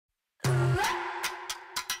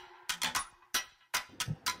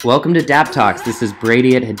Welcome to DAP Talks. This is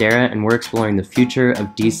Brady at Hedera, and we're exploring the future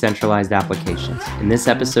of decentralized applications. In this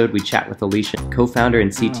episode, we chat with Alicia, co-founder and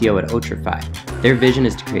CTO at Otrafy. Their vision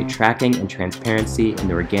is to create tracking and transparency in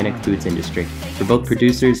the organic foods industry for both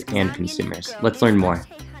producers and consumers. Let's learn more.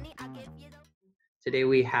 Today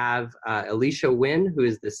we have Alicia Nguyen, who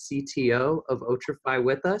is the CTO of Otrafy,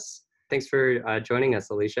 with us. Thanks for joining us,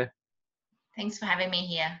 Alicia. Thanks for having me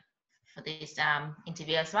here for this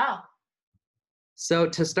interview as well. So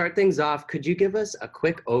to start things off, could you give us a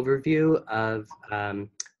quick overview of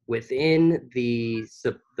within the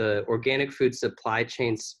organic food supply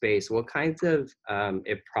chain space, what kinds of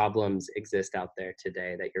problems exist out there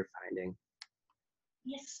today that you're finding?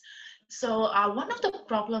 Yes. So one of the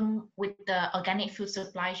problems with the organic food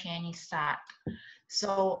supply chain is that,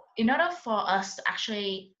 so in order for us to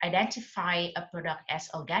actually identify a product as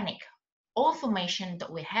organic, all information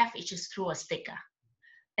that we have is just through a sticker.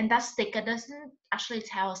 And that sticker doesn't actually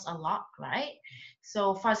tell us a lot, right?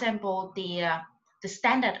 So for example, the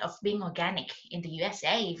standard of being organic in the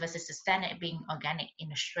USA versus the standard of being organic in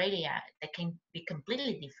Australia, they can be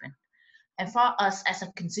completely different. And for us as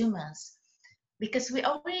a consumers, because we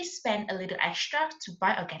already spend a little extra to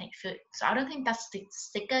buy organic food. So I don't think that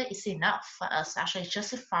sticker is enough for us to actually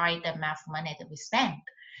justify the amount of money that we spend.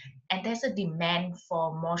 And there's a demand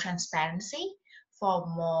for more transparency, for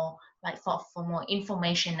more for more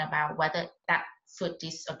information about whether that food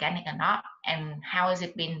is organic or not, and how is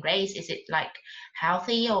it being raised? Is it like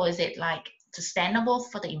healthy, or is it like sustainable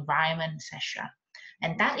for the environment, etc.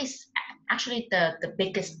 And that is actually the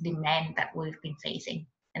biggest demand that we've been facing,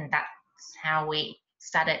 and that's how we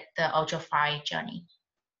started the Ultrahigh journey.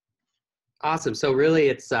 Awesome. So really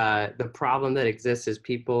it's the problem that exists is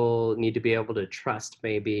people need to be able to trust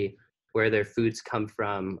maybe where their foods come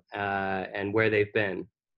from and where they've been.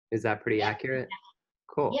 Is that pretty accurate?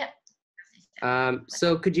 Cool. Yeah.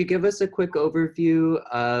 So could you give us a quick overview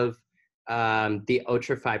of the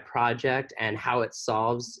Otrafy project and how it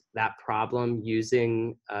solves that problem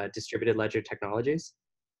using distributed ledger technologies?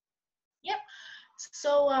 Yep.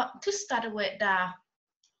 So to start with,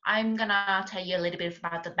 I'm gonna tell you a little bit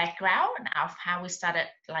about the background of how we started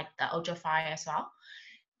like the Otrafy as well.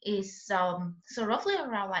 Is so roughly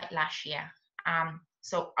around like last year.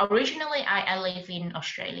 So originally I live in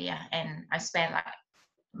Australia, and I spent like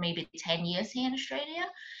maybe 10 years here in Australia.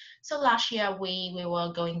 So last year we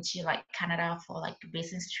were going to like Canada for like a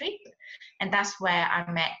business trip, and that's where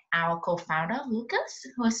I met our co-founder Lucas,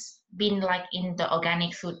 who's been like in the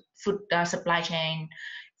organic food supply chain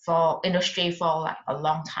for industry for like a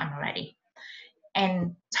long time already.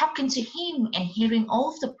 And talking to him and hearing all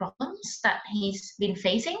of the problems that he's been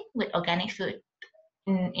facing with organic food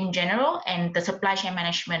in general, and the supply chain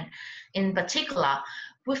management in particular,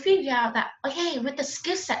 we figure out that, okay, with the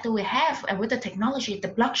skill set that we have and with the technology, the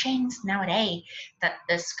blockchains nowadays that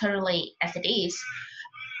is currently as it is,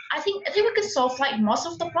 I think we can solve like most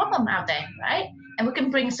of the problem out there, right? And we can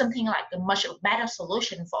bring something like a much better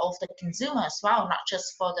solution for all of the consumer as well, not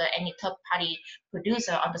just for any third party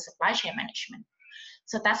producer on the supply chain management.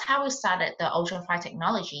 So that's how we started the Ultrafy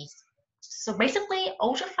technologies. So basically,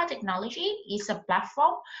 Ultrafy technology is a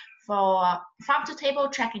platform for farm-to-table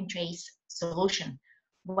track and trace solution,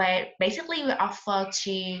 where basically we offer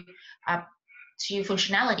two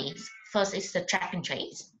functionalities. First is the track and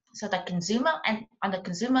trace. So the consumer, and on the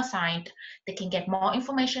consumer side, they can get more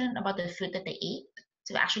information about the food that they eat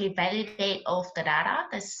to actually validate all of the data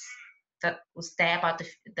that was there about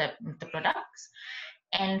the products.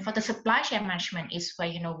 And for the supply chain management is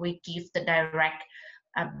where, we give the direct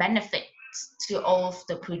benefits to all of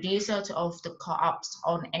the producer, to all of the co-ops,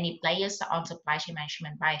 on any players on supply chain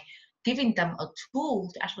management, by giving them a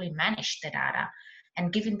tool to actually manage the data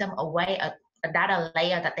and giving them a data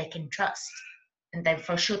layer that they can trust, and then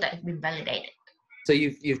for sure that it's been validated. So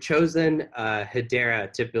you've chosen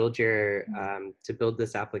Hadera to build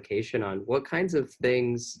this application on. What kinds of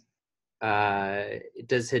things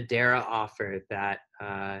does Hedera offer that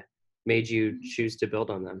made you choose to build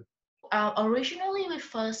on them? Originally, we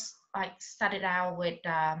first started out with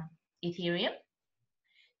Ethereum.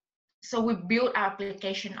 So we built our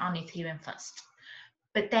application on Ethereum first.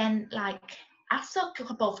 But then after a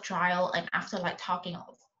couple of trial and after talking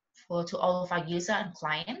to all of our user and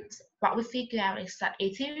clients, what we figured out is that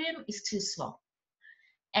Ethereum is too slow.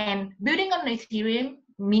 And building on Ethereum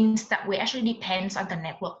means that we actually depends on the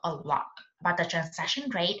network a lot, about the transaction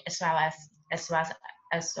rate as well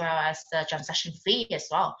as the transaction fee as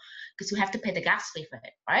well, because we have to pay the gas fee for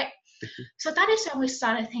it, right? So that is when we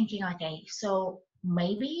started thinking, okay, so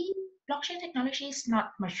maybe blockchain technology is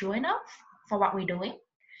not mature enough for what we're doing.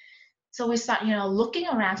 So we start, looking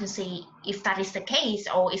around to see if that is the case,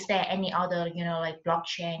 or is there any other, like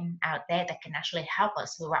blockchain out there that can actually help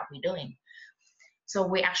us with what we're doing. So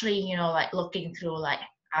we actually, like looking through like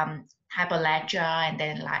Hyperledger, and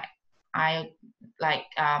then like I like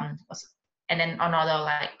and then another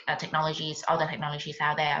like other technologies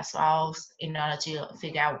out there as well, in order to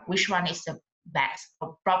figure out which one is the best,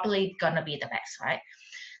 or probably gonna be the best, right?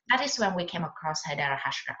 That is when we came across Hedera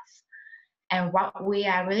Hashgraph. And what we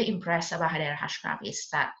are really impressed about Hedera Hashgraph is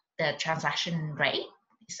that the transaction rate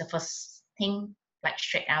is the first thing, like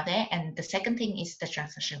straight out there, and the second thing is the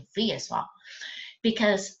transaction fee as well,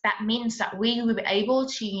 because that means that we will be able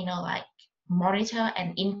to, like monitor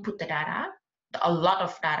and input the data, a lot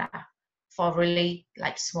of data, for really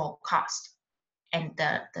like small cost, and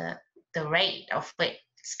the rate of it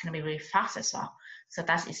is going to be really fast as well. So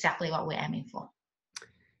that's exactly what we're aiming for.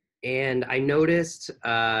 And I noticed,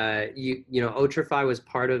 Otrafy was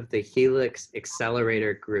part of the Helix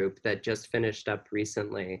Accelerator group that just finished up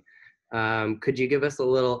recently. Could you give us a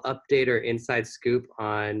little update or inside scoop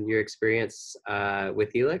on your experience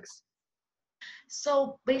with Helix?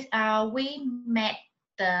 So we met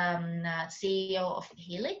the CEO of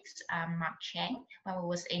Helix, Mark Cheng, when we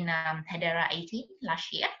was in Hadera 18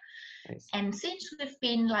 last year. Nice. And since we've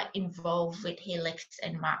been like involved with Helix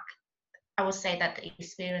and Mark, I would say that the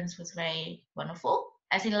experience was very wonderful.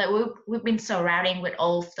 As in, like we've been surrounding with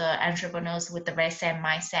all of the entrepreneurs with the very same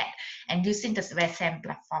mindset and using the very same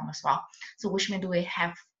platform as well. So which means we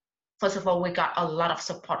have, first of all, we got a lot of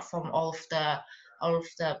support from all of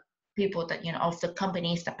the people that, all of the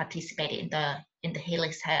companies that participated in the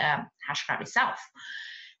Helix Hashgraph itself.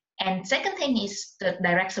 And second thing is the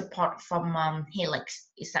direct support from Helix,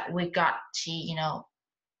 is that we got to,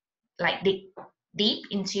 like dig deep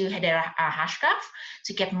into Hedera Hashgraph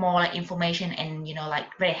to get more like information and, like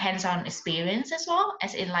very hands-on experience as well,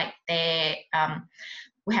 as in like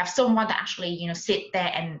we have someone that actually, sit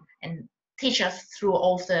there and teach us through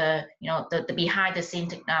all of the, the behind the scene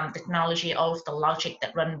technology, all of the logic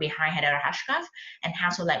that run behind Hedera Hashgraph and how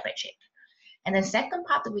to leverage it. And then second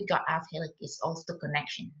part that we got out of Helix is also the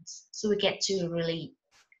connections. So we get to really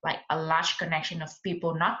like a large connection of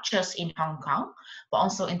people, not just in Hong Kong, but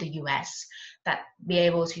also in the US, that be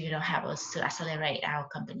able to, help us to accelerate our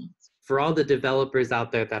company. For all the developers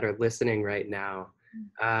out there that are listening right now,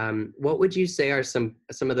 what would you say are some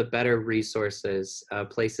of the better resources,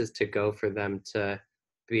 places to go for them to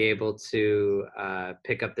be able to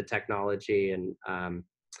pick up the technology and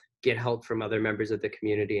get help from other members of the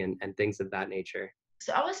community and things of that nature?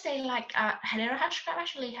 So I would say like Hedera Hashgraph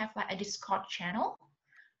actually have like a Discord channel.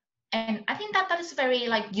 And I think that is very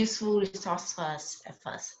like useful resource for us at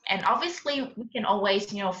first. And obviously we can always,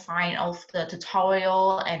 find all of the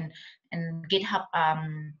tutorial and GitHub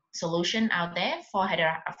solution out there for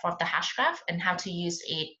Hedera, for the Hashgraph, and how to use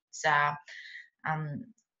its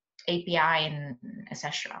API and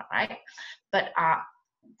etc. Right? But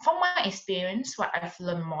from my experience, what I've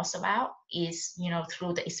learned most about is,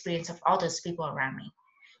 through the experience of others people around me.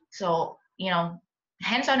 So,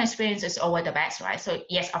 hands-on experience is always the best, right? So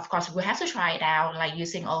yes, of course, we have to try it out, like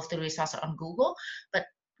using all of the resources on Google, but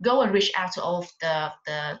go and reach out to all of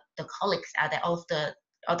the colleagues out there, all of the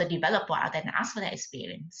other developers out there, and ask for their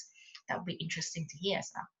experience. That would be interesting to hear as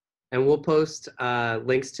well. And we'll post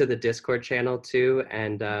links to the Discord channel too,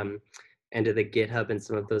 and to the GitHub and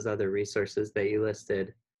some of those other resources that you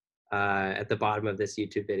listed at the bottom of this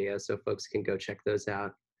YouTube video, so folks can go check those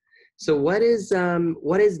out. So what is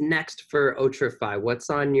next for Otrafy? What's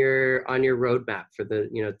on your roadmap for the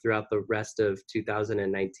throughout the rest of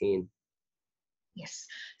 2019? Yes.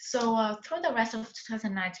 So through the rest of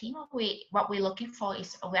 2019, what we're looking for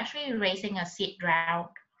is we're actually raising a seed round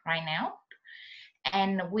right now,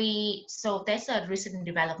 and so there's a recent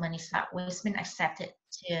development is that we've been accepted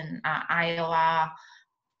to an Iowa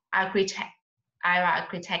Agritech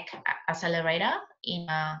Accelerator in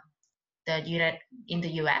the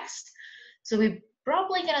US. So we're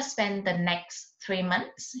probably gonna spend the next 3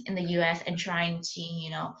 months in the US and trying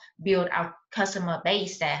to build our customer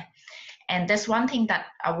base there. And that's one thing that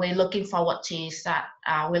we're looking forward to, is that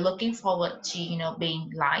we're looking forward to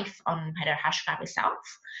being live on Hedera Hashgraph itself.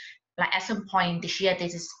 Like at some point this year,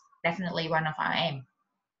 this is definitely one of our aim.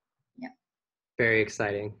 Yeah. Very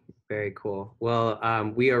exciting. Very cool. Well,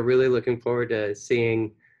 we are really looking forward to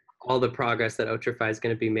seeing all the progress that Otrafy is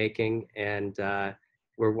going to be making, and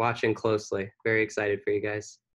we're watching closely. Very excited for you guys.